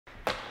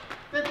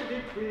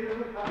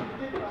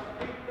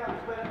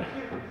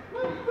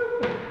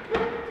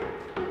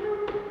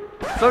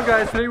So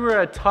guys, today we're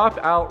at Top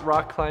Out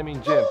Rock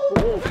Climbing Gym.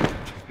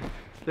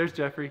 There's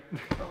Jeffrey.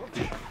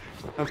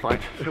 I'm fine,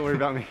 don't worry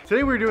about me.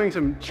 Today we're doing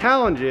some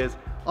challenges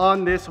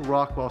on this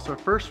rock wall. So our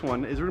first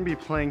one is we're gonna be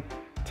playing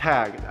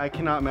tag. I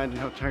cannot imagine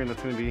how tiring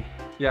that's gonna be.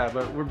 Yeah,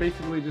 but we're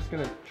basically just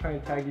gonna try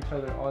and tag each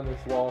other on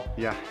this wall.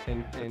 Yeah,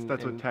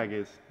 that's what tag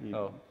is.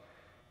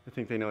 I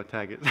think they know what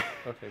tag is.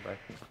 Okay, bye.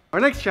 Our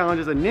next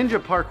challenge is a ninja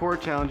parkour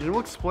challenge, and we'll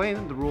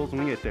explain the rules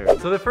when we get there.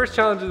 So the first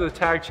challenge is the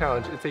tag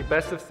challenge. It's a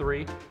best of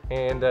 3,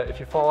 and if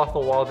you fall off the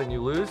wall, then you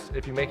lose.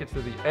 If you make it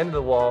to the end of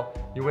the wall,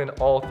 you win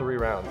all 3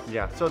 rounds.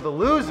 Yeah, so the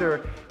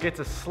loser gets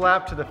a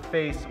slap to the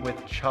face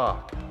with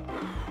chalk.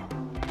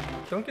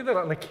 Don't get that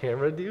on the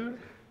camera, dude.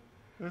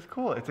 It was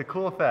cool. It's a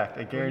cool effect,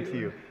 I guarantee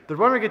you. The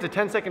runner gets a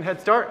 10-second head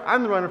start.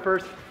 I'm the runner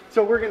first,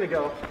 so we're gonna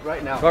go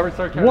right now. Robert,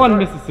 start counting. 1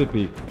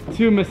 Mississippi,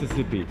 2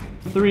 Mississippi,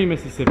 3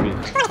 Mississippi,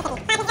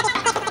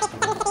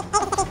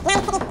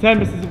 10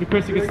 Mississippi.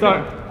 Chris, you can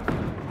start.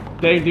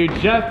 Dang, dude,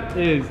 Jeff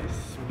is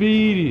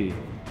speedy.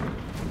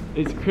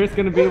 Is Chris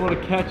gonna be able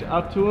to catch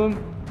up to him?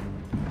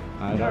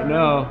 I don't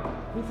know.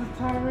 This is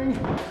tiring.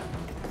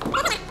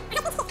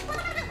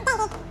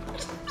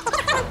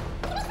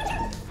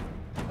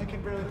 I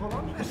can barely hold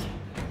on to this.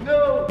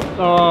 No!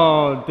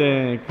 Oh,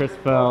 dang, Chris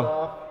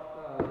fell.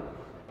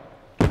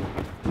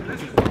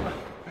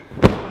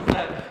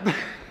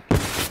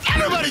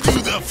 Everybody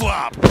do the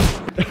flop!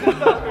 This is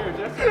not fair.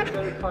 Jeff's a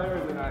better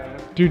climber than I am.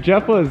 Dude,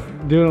 Jeff was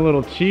doing a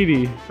little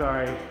cheaty.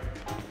 Sorry.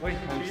 Wait,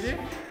 you cheated?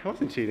 I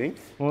wasn't cheating.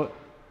 Well,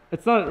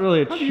 it's not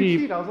really a How did you cheat,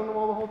 cheat? I was on the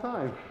wall the whole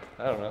time.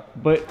 I don't know.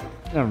 but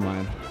never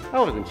mind.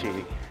 I wasn't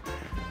cheating.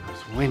 I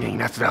was winning,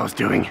 that's what I was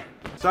doing.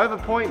 So I have a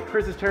point,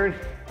 Chris's turn.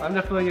 I'm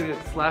definitely gonna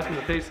get slapped in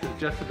the face because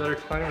Jeff's a better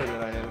climber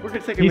than I am. We're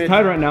gonna take a He's minute.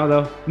 tied right now,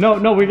 though.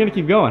 No, we're gonna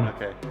keep going.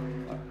 Okay.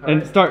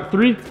 And start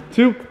 3,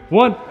 2,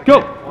 1,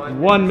 go!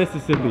 1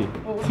 Mississippi,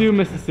 2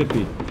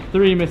 Mississippi,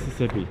 3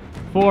 Mississippi,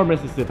 4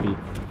 Mississippi,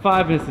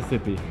 5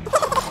 Mississippi,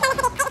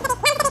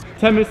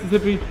 10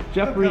 Mississippi.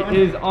 Jeffrey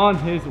is on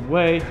his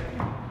way.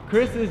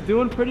 Chris is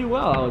doing pretty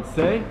well, I would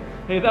say.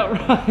 Hey, that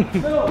right?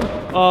 No.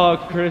 Oh,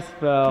 Chris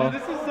fell.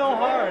 Dude, this is so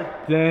hard.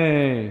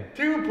 Dang.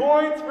 2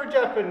 points for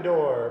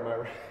Jeffendor. Am I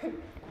right?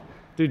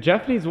 Dude,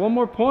 Jeff needs 1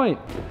 more point.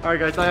 All right,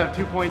 guys, I have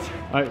 2 points.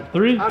 All right,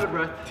 3, Out of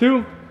breath.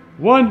 2,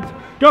 1,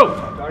 go!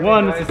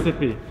 1 guys.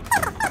 Mississippi.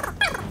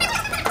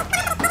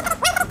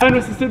 10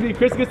 Mississippi,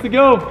 Chris gets to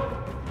go.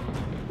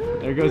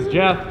 There goes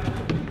Jeff.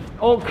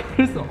 Oh,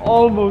 Chris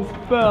almost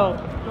fell.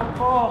 Don't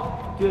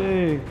fall.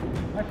 Dang.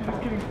 Actually,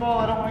 just kidding, fall.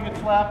 I don't want to get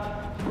slapped.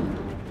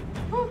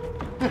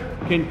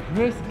 Can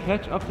Chris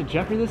catch up to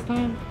Jeffrey this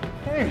time?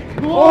 Hey.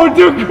 Oh,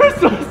 dude,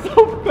 Chris was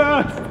so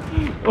fast.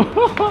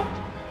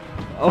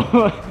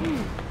 Oh,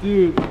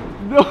 dude.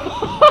 No.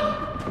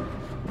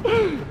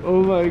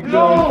 Oh my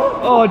God.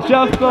 Oh,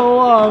 Jeff fell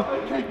off.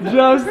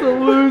 Jeff's the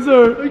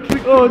loser.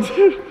 Oh,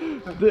 dude.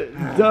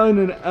 Done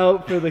and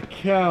out for the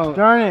count.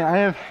 Darn it,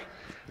 I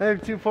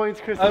have 2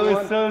 points, Chris I has was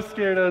 1. so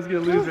scared I was gonna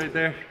lose right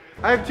there.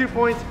 I have 2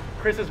 points,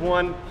 Chris has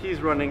 1,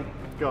 he's running,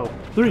 go.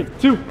 3,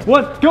 2,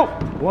 1, go!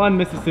 1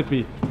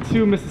 Mississippi,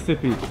 2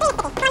 Mississippi.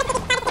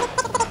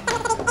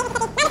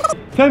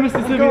 10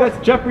 Mississippi, that's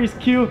Jeffrey's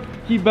cue.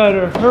 He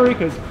better hurry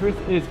because Chris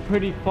is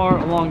pretty far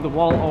along the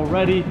wall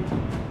already.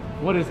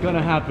 What is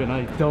gonna happen?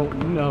 I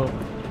don't know.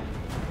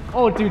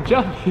 Oh, dude,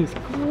 Jeff is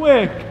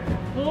quick.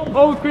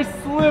 Oh, Chris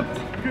slipped.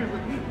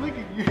 Look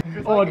at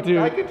you. Oh, dude.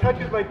 I can touch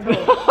his my toe. I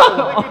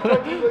can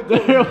touch his my toe.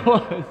 There it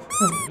was.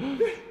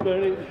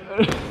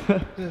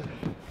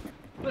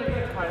 I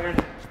get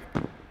tired.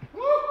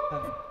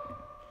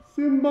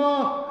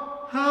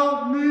 Simba,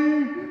 help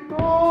me!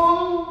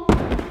 Oh!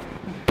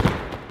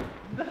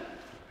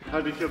 How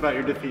do you feel about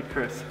your defeat,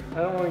 Chris? I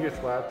don't want to get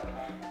slapped.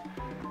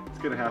 It's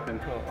gonna happen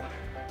Oh.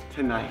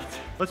 tonight.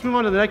 Let's move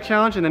on to the next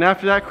challenge, and then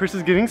after that, Chris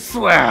is getting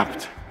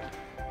slapped.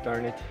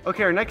 Darn it.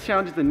 Okay, our next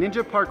challenge is the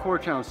Ninja Parkour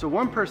Challenge. So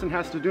one person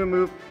has to do a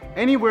move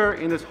anywhere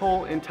in this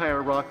whole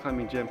entire rock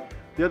climbing gym.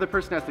 The other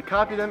person has to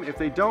copy them. If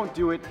they don't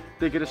do it,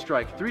 they get a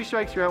strike. 3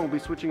 strikes you're out, we'll be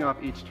switching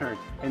off each turn.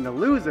 And the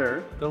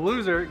loser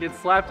gets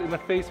slapped in the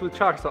face with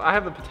chalk, so I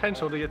have the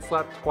potential to get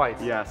slapped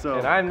twice. Yeah, so-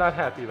 And I'm not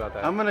happy about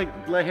that. I'm gonna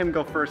let him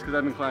go first because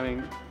I've been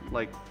climbing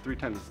like 3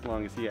 times as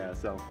long as he has,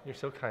 so You're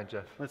so kind,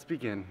 Jeff. let's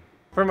begin.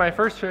 For my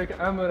first trick,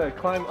 I'm gonna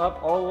climb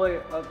up all the way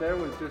up there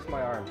with just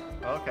my arms.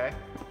 Okay.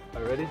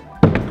 Are you ready?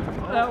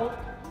 Oh.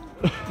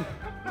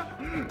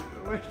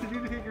 Wait, did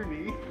you hit your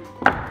knee?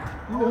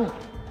 Oh.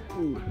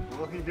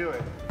 Will he do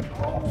it?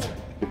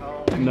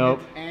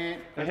 Nope. And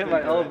I hit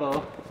my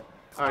elbow.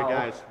 All right,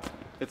 guys,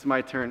 it's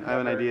my turn. I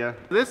have an idea.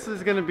 This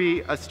is gonna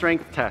be a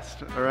strength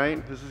test, all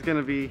right? This is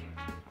gonna be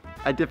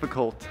a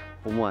difficult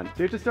one. So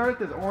you have to start at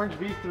this orange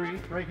V3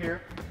 right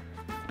here.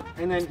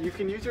 And then you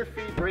can use your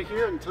feet right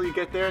here until you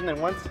get there. And then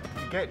once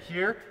you get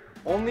here,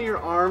 only your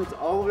arms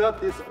all the way up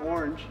this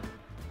orange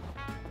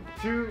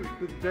to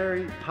the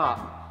very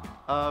top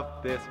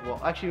of this wall.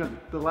 Actually, no,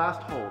 the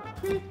last hold.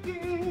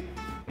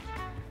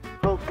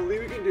 Hopefully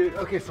we can do it.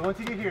 Okay, so once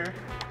you get here,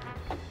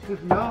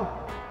 Just no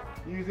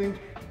using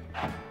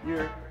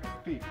your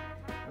feet,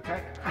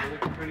 okay? You're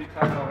looking pretty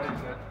tired already,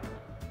 man.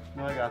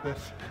 No, I got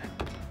this.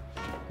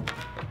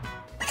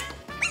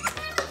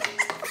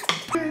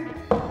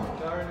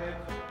 Darn it.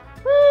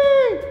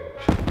 Whee!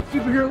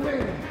 Superhero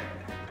landing.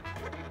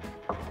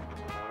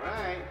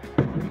 Alright.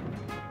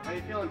 How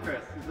you feeling,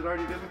 Chris? Is it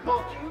already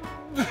difficult?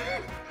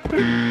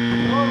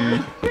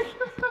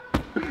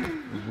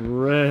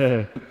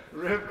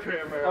 Rib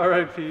crammer.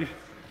 R.I.P.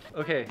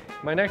 Okay,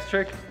 my next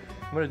trick,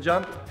 I'm gonna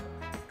jump,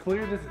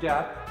 clear this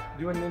gap,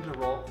 do a ninja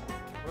roll,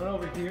 run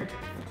over here,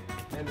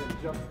 and then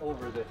jump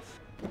over this.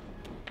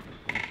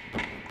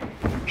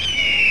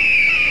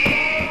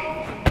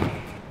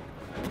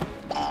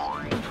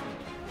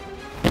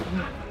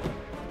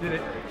 Did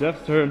it.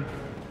 Jeff's turn.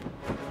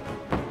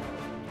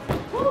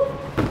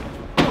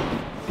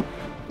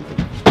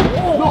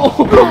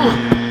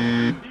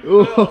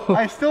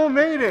 I still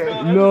made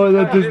it. No,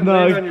 that does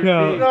not land on your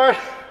count.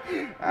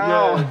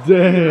 Ow.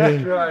 Dang.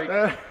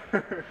 Strike.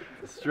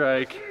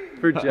 Strike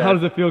for Jeff. How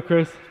does it feel,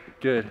 Chris?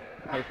 Good.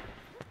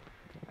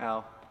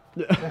 Ow.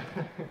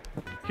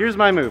 Here's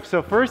my move.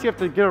 So first you have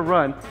to get a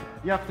run.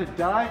 You have to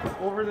dive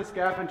over this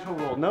gap into a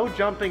roll. No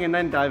jumping and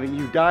then diving.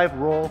 You dive,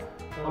 roll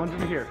onto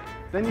here.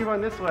 Then you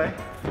run this way.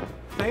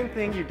 Same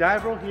thing, you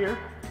dive, roll here.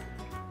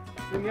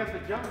 Then you have to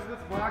jump to this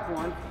black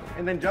one,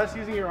 and then just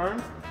using your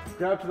arms,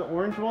 grab to the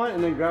orange one,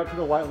 and then grab to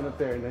the white one up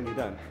there, and then you're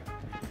done.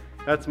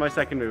 That's my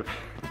second move.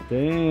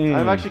 Dang.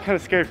 I'm actually kind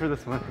of scared for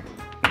this one.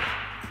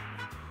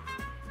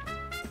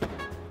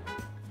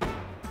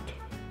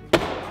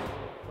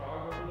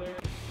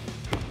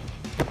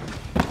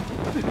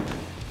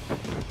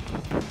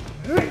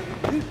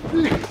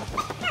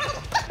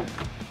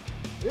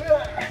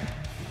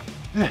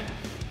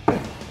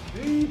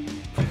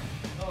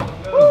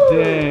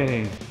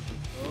 Dang.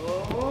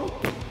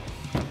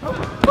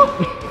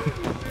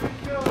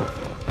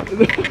 To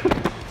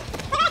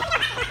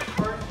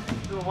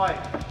the white.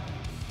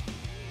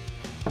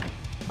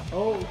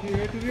 Oh, he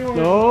hit the orange.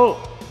 No.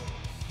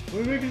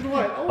 Let me make it the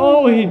white.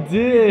 Oh, he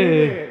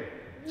did.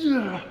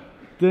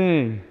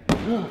 Dang.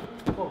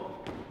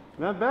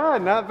 Not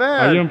bad, not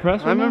bad. Are you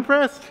impressed right I'm now?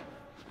 impressed.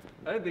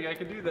 I didn't think I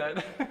could do that.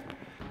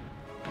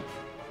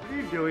 What are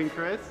you doing,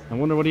 Chris? I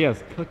wonder what he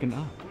has cooking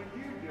up. What are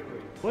you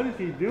doing? What is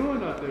he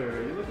doing up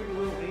there? You look like a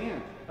little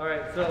ant. All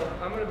right, so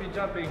I'm gonna be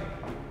jumping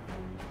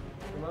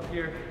from up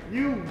here.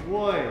 You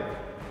would.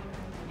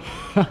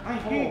 I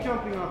hate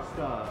jumping off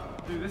stuff.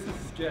 Dude, this is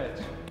sketch.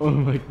 Oh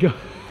my gosh.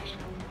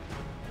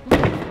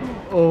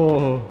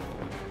 Oh.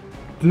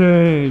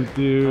 Dang,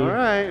 dude. All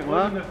right,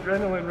 What an well.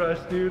 adrenaline rush,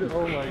 dude.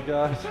 Oh my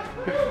gosh.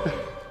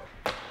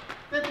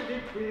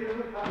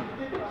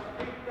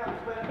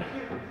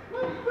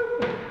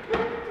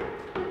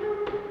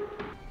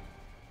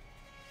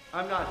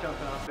 I'm not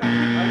jumping off there.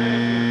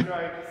 I'm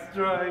gonna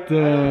strike.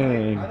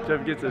 Dang.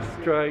 Jeff gets a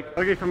strike.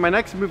 Okay, for my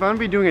next move, I'm gonna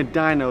be doing a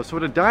dyno. So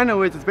what a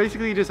dyno is, it's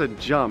basically just a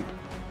jump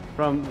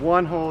from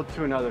one hold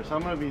to another. So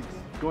I'm gonna be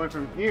going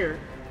from here,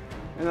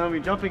 and then I'll be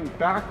jumping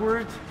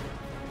backwards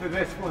to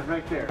this one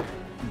right there.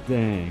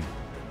 Dang.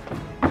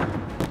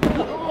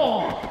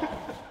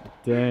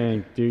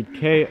 Dang, dude.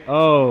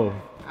 KO.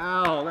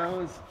 Ow, that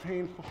was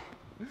painful.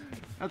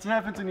 That's what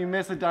happens when you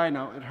miss a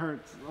dyno. It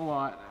hurts a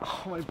lot.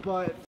 Oh, my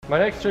butt. My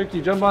next trick,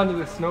 you jump onto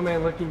the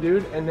snowman looking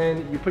dude, and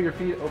then you put your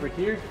feet over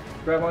here,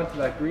 grab onto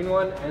that green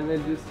one, and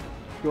then just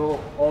go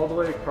all the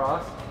way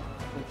across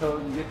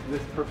until you get to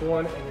this purple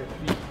one and your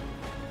feet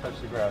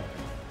touch the ground.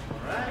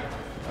 Alright.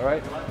 All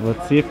right?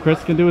 Let's see if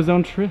Chris can do his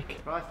own trick.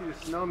 Frosty the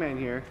Snowman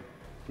here.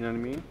 You know what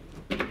I mean?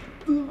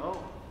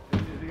 Oh, is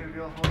he gonna be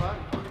able to hold on?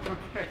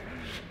 Okay.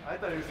 I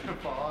thought he was gonna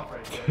fall off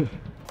right there.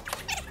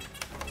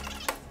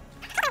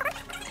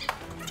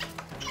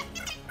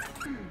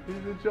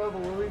 He's in trouble.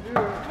 What do we do?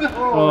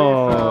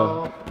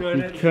 Oh, he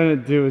he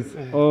couldn't do his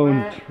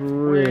own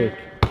trick.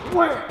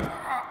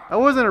 I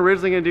wasn't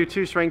originally gonna do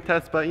 2 strength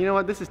tests, but you know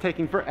what? This is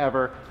taking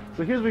forever.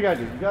 So here's what we gotta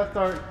do. You gotta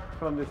start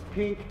from this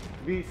pink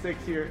V6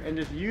 here and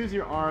just use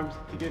your arms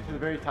to get to the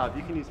very top.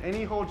 You can use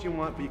any holds you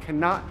want, but you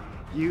cannot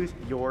use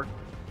your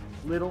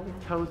little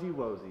toesy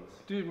woesies.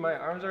 Dude, my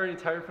arm's already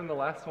tired from the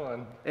last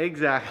one.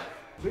 Exactly.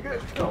 We're gonna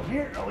go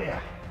here. Oh yeah.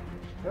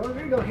 Now we're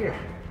gonna go here.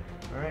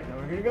 All right. Now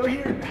we're gonna go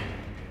here,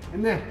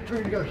 and then we're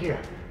gonna go here,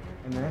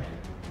 and then.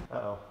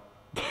 Uh-oh.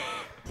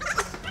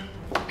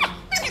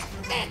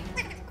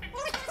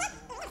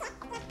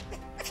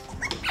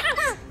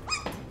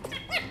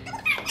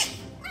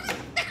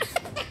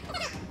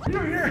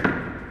 Here,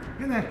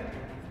 and then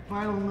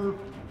final move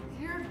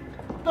here.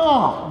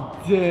 Oh,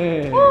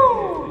 Dang. woo!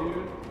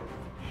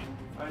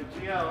 All right,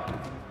 GL.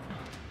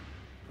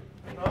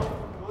 Oh,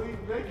 will you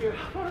make it?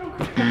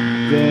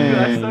 Dude,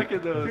 I Dang. suck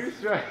at those. 2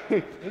 strikes.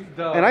 It's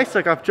dumb. And I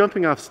suck off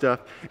jumping off stuff,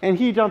 and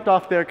he jumped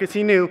off there because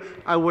he knew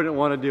I wouldn't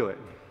want to do it.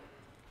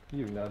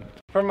 You nub.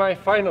 For my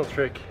final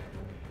trick,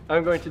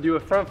 I'm going to do a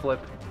front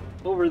flip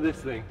over this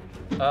thing.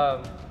 You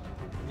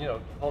know,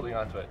 holding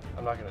onto it.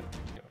 I'm not gonna,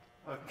 you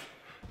know.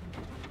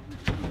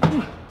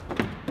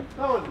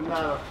 That was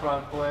not a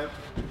front flip.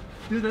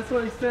 Dude, that's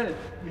what I said.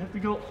 You have to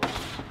go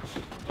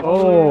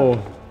Oh.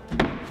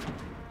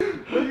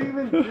 What are you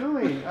even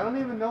doing? I don't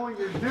even know what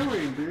you're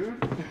doing, dude.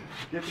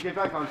 You have to get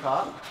back on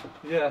top.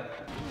 Yeah.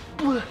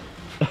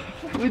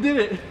 We did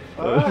it.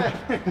 All right.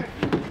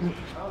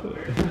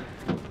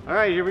 All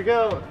right, here we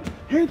go.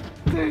 Dude,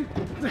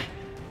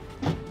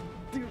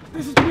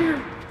 this is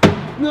weird.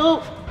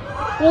 No.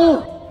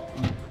 Oh.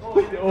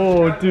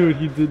 Oh, dude,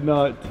 he did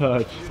not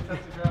touch.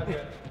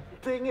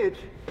 Dang it.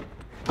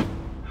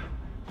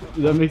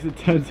 That makes it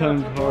 10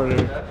 times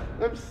harder.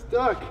 I'm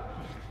stuck.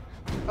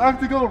 I have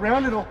to go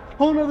around it a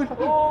whole nother.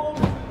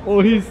 Oh,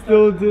 he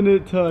still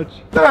didn't touch.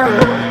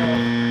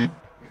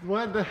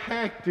 What the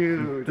heck,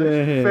 dude?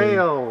 Dang. That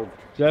failed.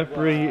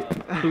 Jeffrey,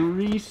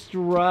 3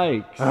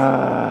 strikes.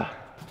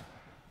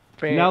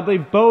 Bam. Now they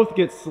both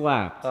get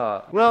slapped.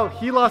 Well,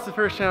 he lost the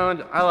first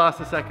challenge. I lost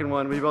the second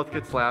one. We both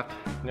get slapped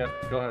Yeah,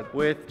 go ahead.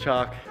 with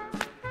chalk.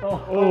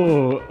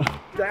 Oh.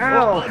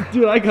 Ow.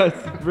 Dude, I got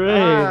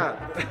sprayed. Ah.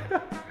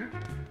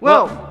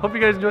 Well, Well, hope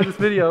you guys enjoyed this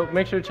video.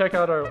 Make sure to check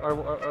out our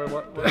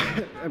what?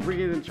 I'm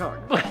bringing in chalk.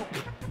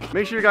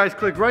 Make sure you guys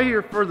click right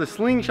here for the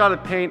slingshot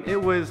of paint. It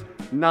was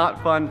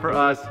not fun for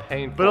us,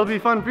 painful. but it'll be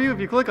fun for you if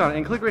you click on it.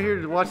 And click right here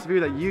to watch the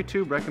video that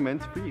YouTube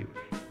recommends for you.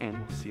 And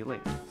we'll see you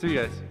later. See you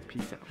guys.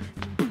 Peace out.